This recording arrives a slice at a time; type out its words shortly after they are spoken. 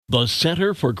The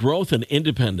Center for Growth and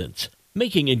Independence,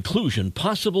 making inclusion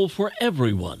possible for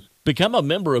everyone. Become a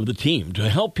member of the team to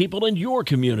help people in your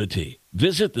community.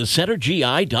 Visit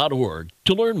thecentergi.org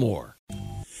to learn more.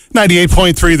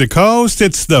 98.3 The Coast.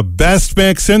 It's the best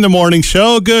mix in the morning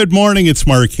show. Good morning. It's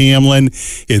Mark Hamlin.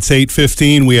 It's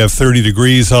 8:15. We have 30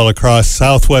 degrees all across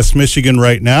southwest Michigan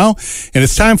right now. And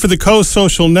it's time for the Coast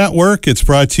Social Network. It's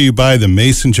brought to you by the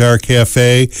Mason Jar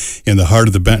Cafe in the heart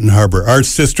of the Benton Harbor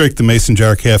Arts District. The Mason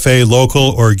Jar Cafe,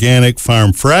 local, organic,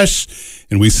 farm fresh.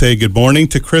 And we say good morning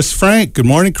to Chris Frank. Good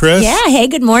morning, Chris. Yeah, hey,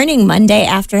 good morning. Monday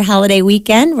after holiday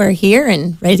weekend. We're here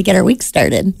and ready to get our week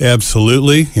started.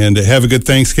 Absolutely. And have a good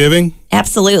Thanksgiving.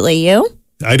 Absolutely. You?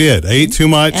 I did. I ate too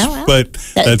much, but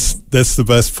that's the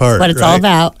best part. What it's all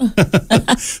about.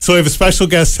 So we have a special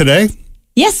guest today.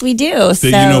 Yes, we do. That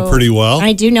you know pretty well.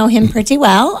 I do know him pretty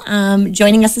well.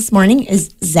 Joining us this morning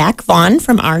is Zach Vaughn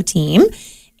from our team.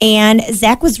 And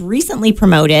Zach was recently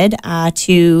promoted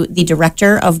to the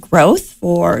Director of Growth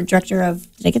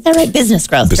did I get that right? Business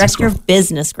Growth. Director of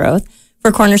Business Growth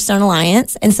for Cornerstone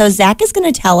Alliance. And so Zach is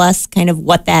going to tell us kind of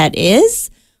what that is,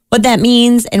 what that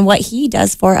means, and what he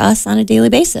does for us on a daily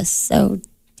basis. So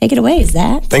take it away,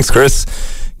 Zach. Thanks, Chris.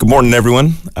 Good morning,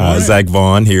 everyone. Zach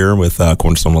Vaughn here with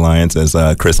Cornerstone Alliance, as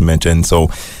Chris mentioned.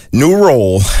 So new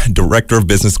role, Director of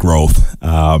Business Growth.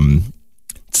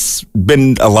 It's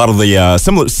been a lot of the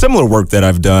similar work that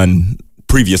I've done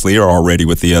previously or already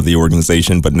with the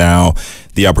organization, but now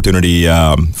the opportunity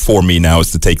for me now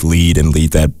is to take lead and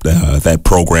lead that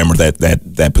program or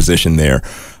that position there.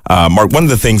 Mark, one of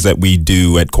the things that we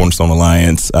do at Cornerstone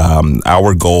Alliance,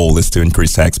 our goal is to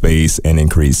increase tax base and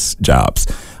increase jobs.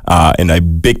 And a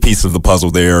big piece of the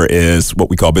puzzle there is what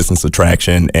we call business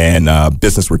attraction and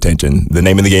business retention. The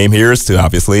name of the game here is to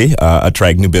obviously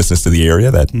attract new business to the area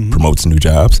that promotes new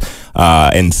jobs.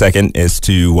 And second is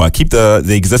to keep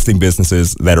the existing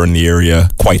businesses that are in the area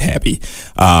quite happy.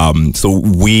 So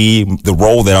the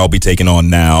role that I'll be taking on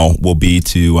now will be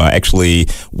to actually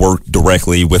work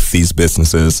directly with these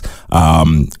businesses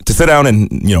to sit down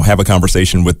and have a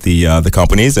conversation with the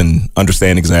companies and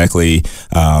understand exactly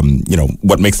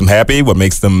what makes them happy, what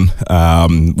makes them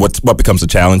what becomes a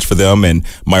challenge for them, and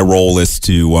my role is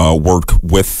to work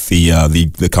with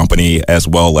the company as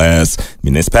well as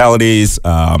municipalities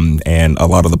and a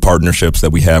lot of the partnerships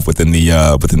that we have within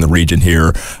the region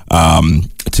here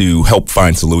to help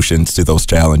find solutions to those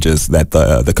challenges that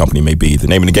the company may be. The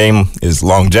name of the game is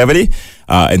longevity,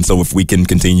 and so if we can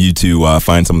continue to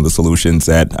find some of the solutions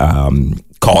that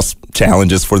cost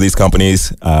challenges for these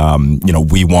companies,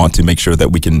 we want to make sure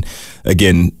that we can,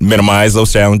 again, minimize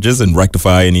those challenges and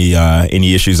rectify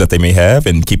any issues that they may have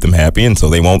and keep them happy, and so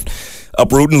they won't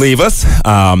uproot and leave us.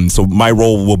 So my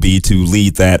role will be to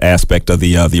lead that aspect of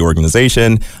the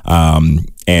organization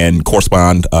and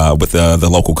correspond with the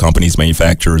local companies,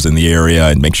 manufacturers in the area,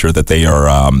 and make sure that they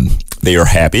are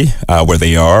happy where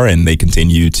they are and they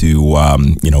continue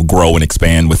to grow and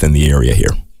expand within the area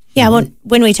here. Yeah,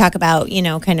 when we talk about,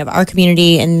 kind of our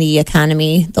community and the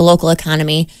economy, the local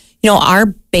economy, our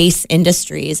base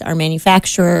industries, our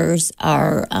manufacturers,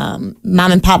 our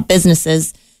mom and pop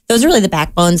businesses, those are really the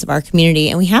backbones of our community,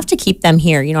 and we have to keep them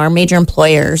here. Our major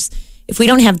employers, if we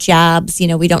don't have jobs,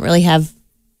 we don't really have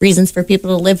reasons for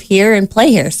people to live here and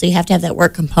play here. So you have to have that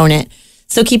work component.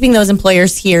 So keeping those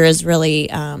employers here is really,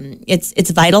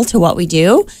 it's vital to what we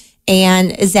do.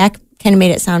 And Zach kind of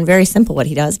made it sound very simple what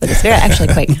he does, but it's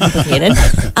actually quite complicated.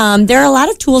 There are a lot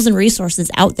of tools and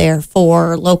resources out there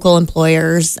for local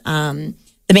employers, the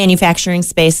manufacturing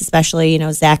space especially.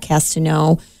 Zach has to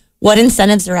know what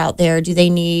incentives are out there. Do they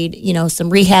need, some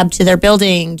rehab to their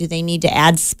building? Do they need to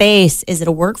add space? Is it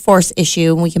a workforce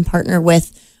issue? And we can partner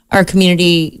with our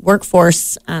community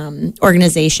workforce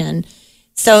organization.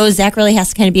 So Zach really has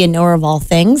to kind of be a knower of all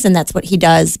things, and that's what he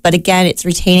does. But again, it's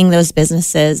retaining those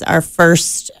businesses. Our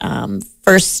first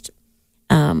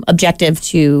objective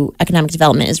to economic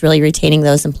development is really retaining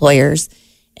those employers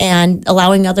and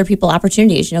allowing other people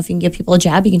opportunities. If you can give people a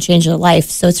job, you can change their life.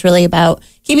 So it's really about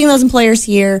keeping those employers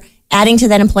here, adding to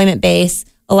that employment base,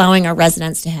 allowing our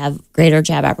residents to have greater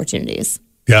job opportunities.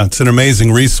 Yeah, it's an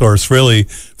amazing resource, really,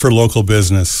 for local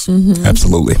business. Mm-hmm.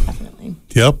 Absolutely. Definitely.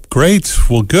 Yep, great.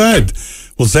 Well, good.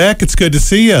 Well, Zach, it's good to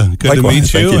see you. Good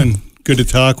Likewise, to meet you and good to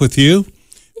talk with you.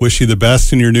 Wish you the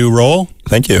best in your new role.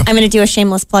 Thank you. I'm going to do a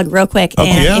shameless plug real quick. Okay.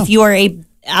 And if you are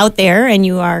out there and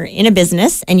you are in a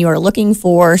business and you are looking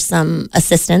for some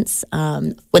assistance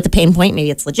with the pain point,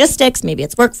 maybe it's logistics, maybe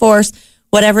it's workforce,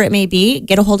 whatever it may be,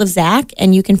 get a hold of Zach,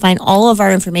 and you can find all of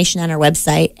our information on our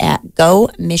website at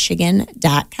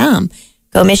gomichigan.com.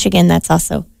 Go Michigan, that's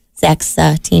also Zach's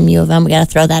team, U of M. We got to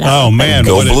throw that out. Oh, man.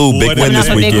 Go Blue. Big win this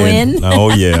Big weekend. win. Oh,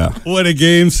 yeah. What a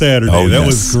game Saturday. Oh, that yes.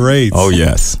 was great. Oh,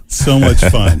 yes. So much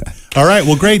fun. All right.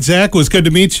 Well, great, Zach. It was good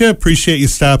to meet you. Appreciate you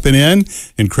stopping in.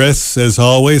 And Chris, as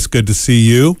always, good to see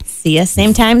you. See you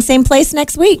same time, same place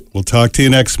next week. We'll talk to you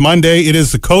next Monday. It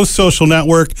is the Coast Social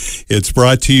Network. It's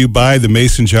brought to you by the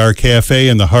Mason Jar Cafe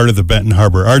in the heart of the Benton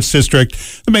Harbor Arts District.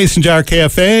 The Mason Jar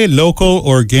Cafe, local,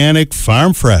 organic,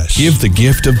 farm fresh. Give the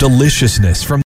gift of deliciousness from